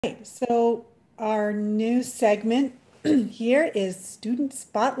So our new segment here is Student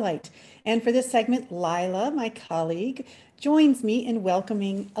Spotlight. And for this segment, Lila, my colleague, joins me in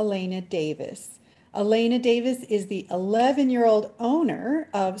welcoming Elena Davis. Elena Davis is the 11-year-old owner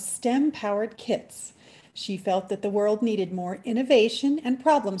of STEM Powered Kits. She felt that the world needed more innovation and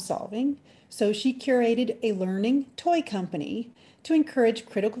problem solving, so she curated a learning toy company to encourage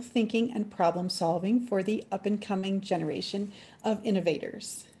critical thinking and problem solving for the up and coming generation of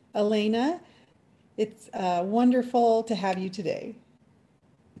innovators. Elena, it's wonderful to have you today.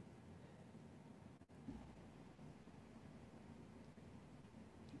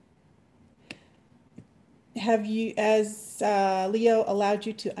 Have you, as Leo allowed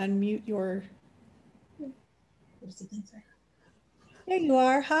you to unmute your, there you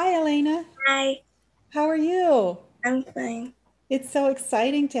are. Hi, Elena. Hi, How are you? I'm fine. It's so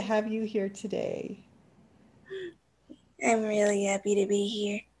exciting to have you here today. I'm really happy to be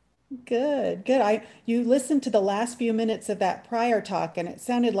here. Good, good. You listened to the last few minutes of that prior talk, and it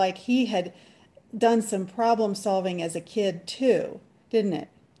sounded like he had done some problem solving as a kid too, didn't it?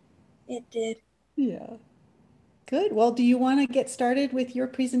 It did. Yeah. Good. Well, do you want to get started with your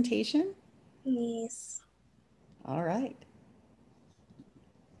presentation? Yes. All right.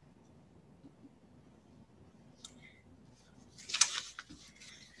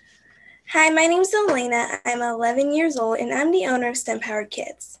 Hi, my name is Elena. I'm 11 years old and I'm the owner of STEM Powered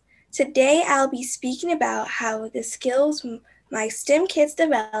Kids. Today I'll be speaking about how the skills my STEM kids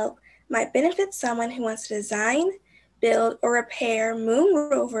develop might benefit someone who wants to design, build, or repair moon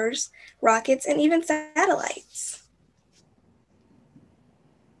rovers, rockets, and even satellites.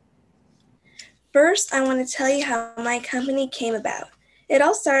 First, I want to tell you how my company came about. It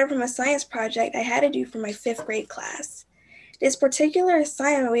all started from a science project I had to do for my fifth grade class. This particular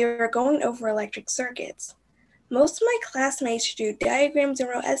assignment, we were going over electric circuits. Most of my classmates do diagrams and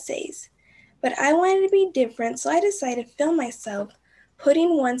wrote essays, but I wanted to be different, so I decided to film myself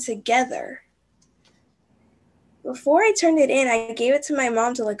putting one together. Before I turned it in, I gave it to my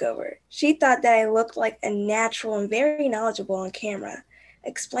mom to look over. She thought that I looked like a natural and very knowledgeable on camera,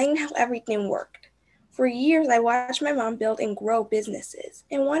 explaining how everything worked. For years, I watched my mom build and grow businesses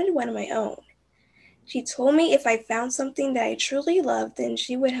and wanted one of my own. She told me if I found something that I truly loved, then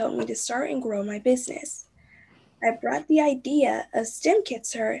she would help me to start and grow my business. I brought the idea of STEM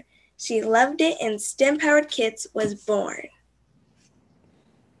Kits to her. She loved it, and STEM Powered Kits was born.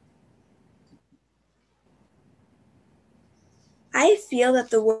 I feel that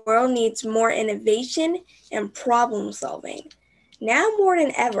the world needs more innovation and problem solving. Now more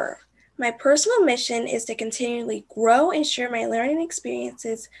than ever, my personal mission is to continually grow and share my learning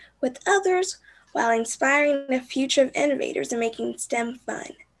experiences with others while inspiring the future of innovators and making STEM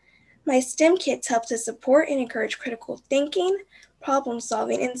fun. My STEM kits help to support and encourage critical thinking, problem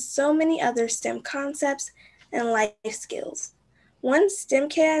solving, and so many other STEM concepts and life skills. One STEM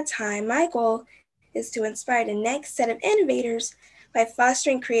kit at a time, my goal is to inspire the next set of innovators by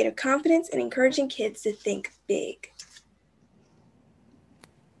fostering creative confidence and encouraging kids to think big.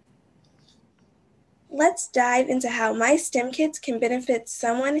 Let's dive into how my STEM kits can benefit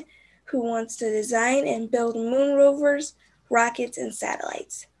someone who wants to design and build moon rovers, rockets, and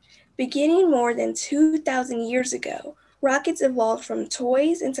satellites. Beginning more than 2,000 years ago, rockets evolved from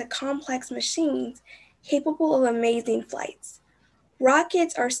toys into complex machines capable of amazing flights.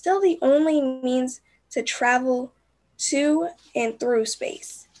 Rockets are still the only means to travel to and through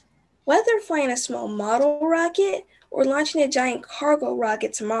space. Whether flying a small model rocket or launching a giant cargo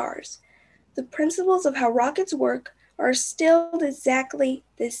rocket to Mars, the principles of how rockets work are still exactly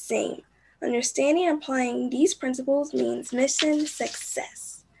the same. Understanding and applying these principles means mission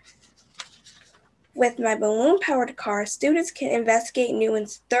success. With my balloon-powered car, students can investigate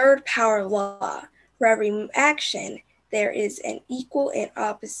Newton's third power law. For every action, there is an equal and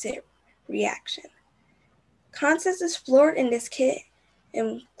opposite reaction. Concepts explored in this kit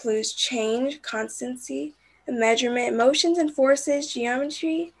includes change, constancy, measurement, motions and forces,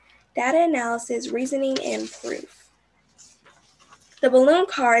 geometry, data analysis, reasoning, and proof. The balloon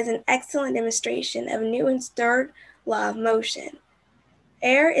car is an excellent demonstration of Newton's third law of motion.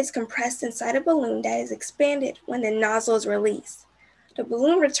 Air is compressed inside a balloon that is expanded when the nozzle is released. The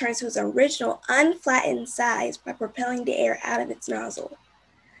balloon returns to its original unflattened size by propelling the air out of its nozzle.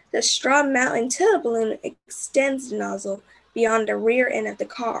 The straw mounted to the balloon extends the nozzle beyond the rear end of the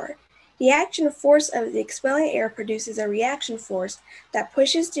car. The action force of the expelling air produces a reaction force that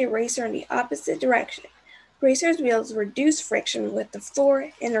pushes the eraser in the opposite direction. Racer's wheels reduce friction with the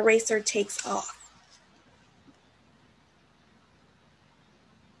floor and the racer takes off.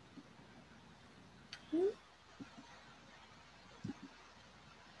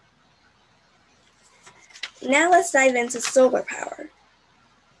 Now let's dive into solar power.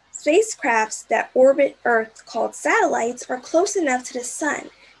 Spacecrafts that orbit Earth, called satellites, are close enough to the sun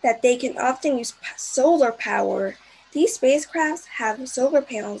that they can often use solar power. These spacecrafts have solar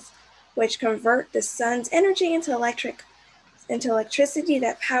panels which convert the sun's energy into electricity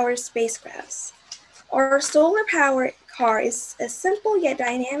that powers spacecrafts. Our solar powered car is a simple yet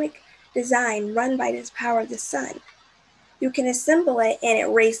dynamic design run by the power of the sun. You can assemble it and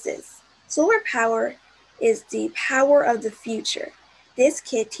it races. Solar power is the power of the future. This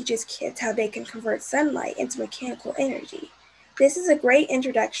kit teaches kids how they can convert sunlight into mechanical energy. This is a great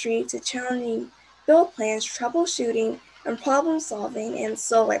introductory to challenging build plans, troubleshooting, and problem solving in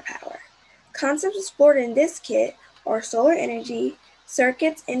solar power. Concepts explored in this kit are solar energy,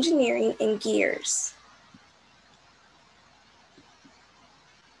 circuits, engineering, and gears.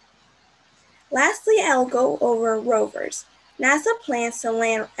 Lastly, I'll go over rovers. NASA plans to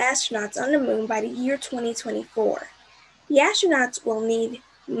land astronauts on the moon by the year 2024. The astronauts will need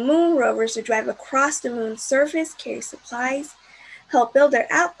moon rovers to drive across the moon's surface, carry supplies, help build their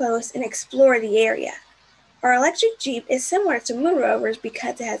outposts, and explore the area. Our electric Jeep is similar to moon rovers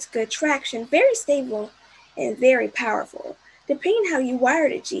because it has good traction, very stable, and very powerful. Depending on how you wire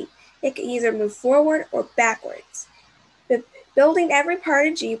the Jeep, it can either move forward or backwards. Building every part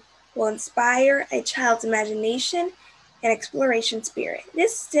of the Jeep will inspire a child's imagination and exploration spirit.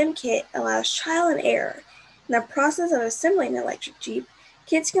 This STEM kit allows trial and error. In the process of assembling an electric Jeep,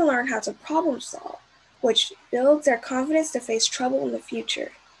 kids can learn how to problem solve, which builds their confidence to face trouble in the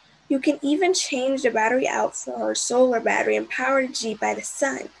future. You can even change the battery out for a solar battery and power the Jeep by the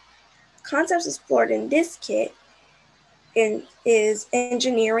sun. Concepts explored in this kit is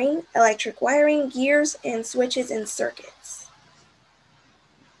engineering, electric wiring, gears, and switches and circuits.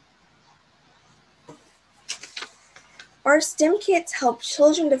 Our STEM kits help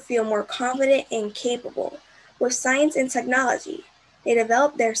children to feel more confident and capable with science and technology. They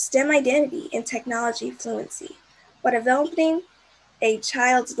develop their STEM identity and technology fluency. By developing a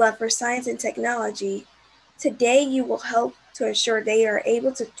child's love for science and technology, today you will help to ensure they are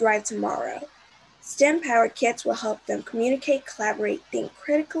able to thrive tomorrow. STEM-powered kits will help them communicate, collaborate, think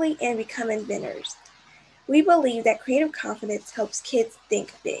critically, and become inventors. We believe that creative confidence helps kids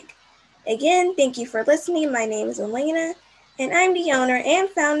think big. Again, thank you for listening. My name is Elena, and I'm the owner and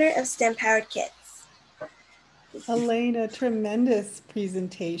founder of STEM Powered Kits. Elena, tremendous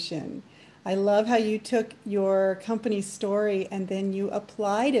presentation. I love how you took your company story and then you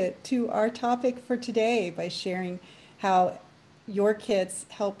applied it to our topic for today by sharing how your kits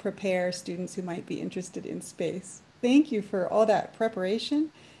help prepare students who might be interested in space. Thank you for all that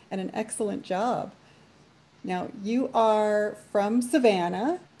preparation and an excellent job. Now, you are from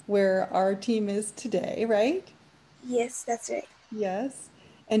Savannah, where our team is today, right? Yes, that's right. Yes.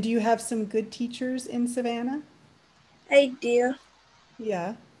 And do you have some good teachers in Savannah? I do.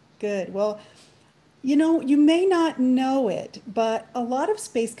 Yeah, good. Well, you know, you may not know it, but a lot of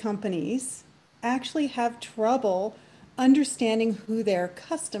space companies actually have trouble understanding who their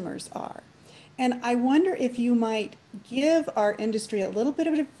customers are. And I wonder if you might give our industry a little bit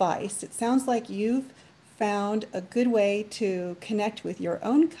of advice. It sounds like you've found a good way to connect with your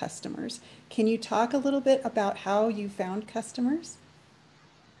own customers. Can you talk a little bit about how you found customers?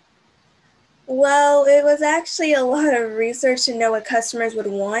 Well, it was actually a lot of research to know what customers would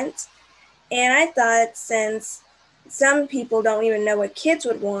want. And I thought since some people don't even know what kids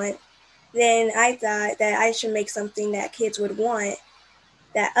would want, then I thought that I should make something that kids would want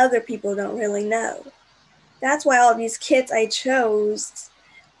that other people don't really know. That's why all these kits I chose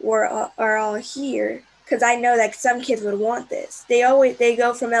are all here because I know that some kids would want this. They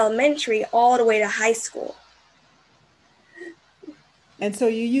go from elementary all the way to high school. And so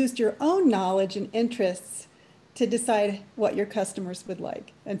you used your own knowledge and interests to decide what your customers would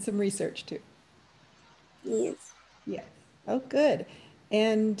like and some research too. Yes. Yes. Oh, good.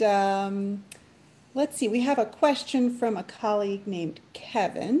 And let's see, we have a question from a colleague named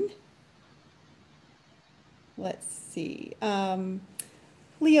Kevin. Let's see.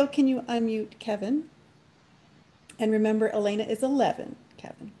 Leo, can you unmute Kevin? And remember, Elena is 11,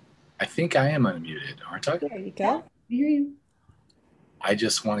 Kevin. I think I am unmuted, aren't I? There you go. I hear you. I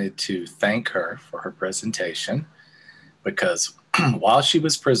just wanted to thank her for her presentation because while she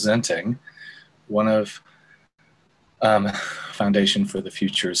was presenting, one of Foundation for the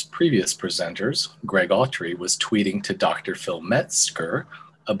Future's previous presenters, Greg Autry, was tweeting to Dr. Phil Metzger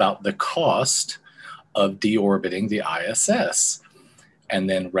about the cost of deorbiting the ISS. And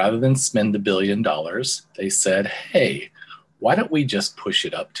then rather than spend $1 billion, they said, hey, why don't we just push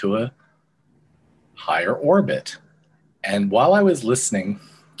it up to a higher orbit? And while I was listening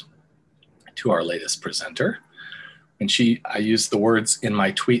to our latest presenter. And I used the words in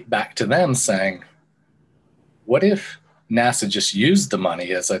my tweet back to them saying, what if NASA just used the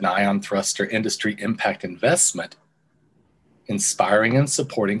money as an ion thruster industry impact investment, inspiring and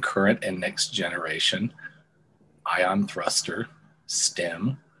supporting current and next generation ion thruster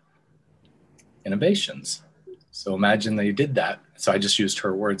STEM innovations? So imagine they did that. So I just used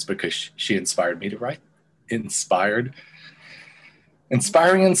her words because she inspired me to write. Inspiring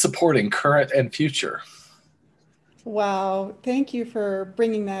and supporting current and future. Wow, thank you for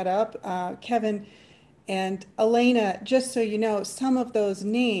bringing that up, Kevin. And Elena, just so you know, some of those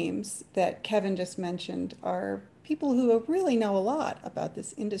names that Kevin just mentioned are people who really know a lot about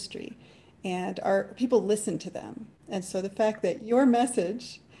this industry and people listen to them. And so the fact that your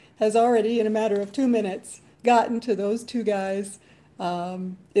message has already, in a matter of 2 minutes, gotten to those two guys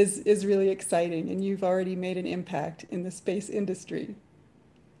is really exciting. And you've already made an impact in the space industry.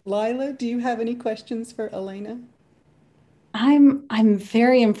 Lila, do you have any questions for Elena? I'm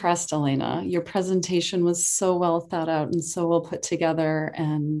very impressed, Elena. Your presentation was so well thought out and so well put together,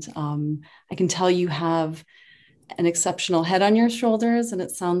 and I can tell you have an exceptional head on your shoulders, and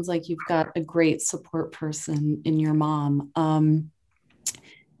it sounds like you've got a great support person in your mom.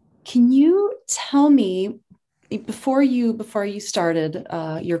 Can you tell me before you started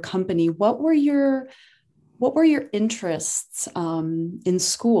your company, what were your interests in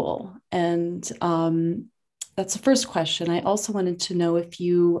school? And that's the first question. I also wanted to know I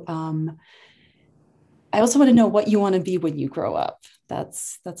also want to know what you want to be when you grow up.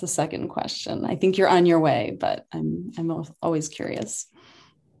 That's a second question. I think you're on your way, but I'm always curious.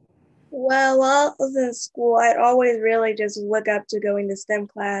 Well, while I was in school, I'd always really just look up to going to STEM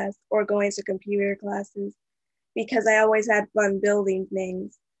class or going to computer classes because I always had fun building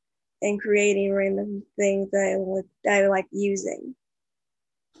things and creating random things that I like using.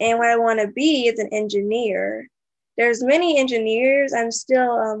 And what I want to be is an engineer. There's many engineers. I'm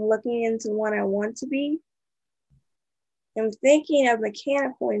still looking into one I want to be. I'm thinking a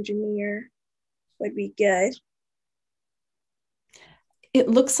mechanical engineer would be good. It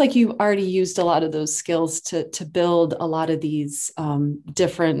looks like you've already used a lot of those skills to build a lot of these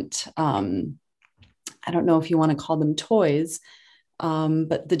different, I don't know if you want to call them toys,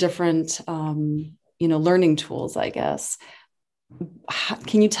 but the different, learning tools, I guess.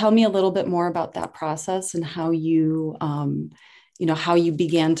 Can you tell me a little bit more about that process and how you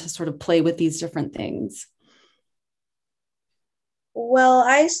began to sort of play with these different things? Well,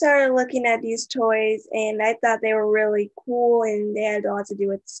 I started looking at these toys and I thought they were really cool and they had a lot to do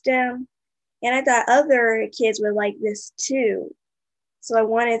with STEM. And I thought other kids would like this too. So I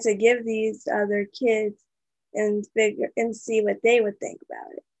wanted to give these other kids and figure and see what they would think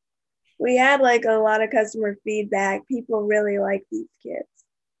about it. We had like a lot of customer feedback. People really like these kids.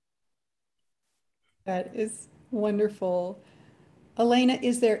 That is wonderful. Elena,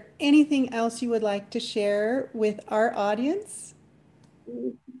 is there anything else you would like to share with our audience?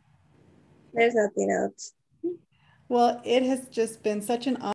 There's nothing else. Well, it has just been such an